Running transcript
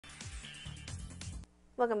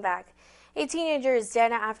Welcome back. A teenager is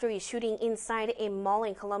dead after a shooting inside a mall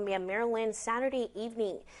in Columbia, Maryland, Saturday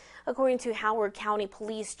evening. According to Howard County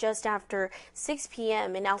Police, just after 6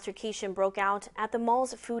 p.m., an altercation broke out at the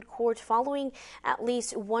mall's food court following at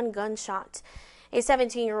least one gunshot. A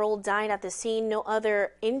 17-year-old died at the scene. No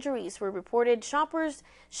other injuries were reported. Shoppers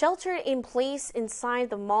sheltered in place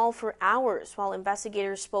inside the mall for hours while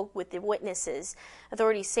investigators spoke with the witnesses.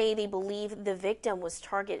 Authorities say they believe the victim was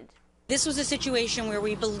targeted. This was a situation where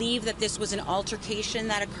we believe that this was an altercation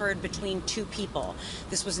that occurred between two people.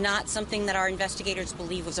 This was not something that our investigators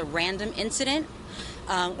believe was a random incident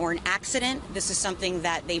or an accident. This is something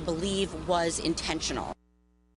that they believe was intentional.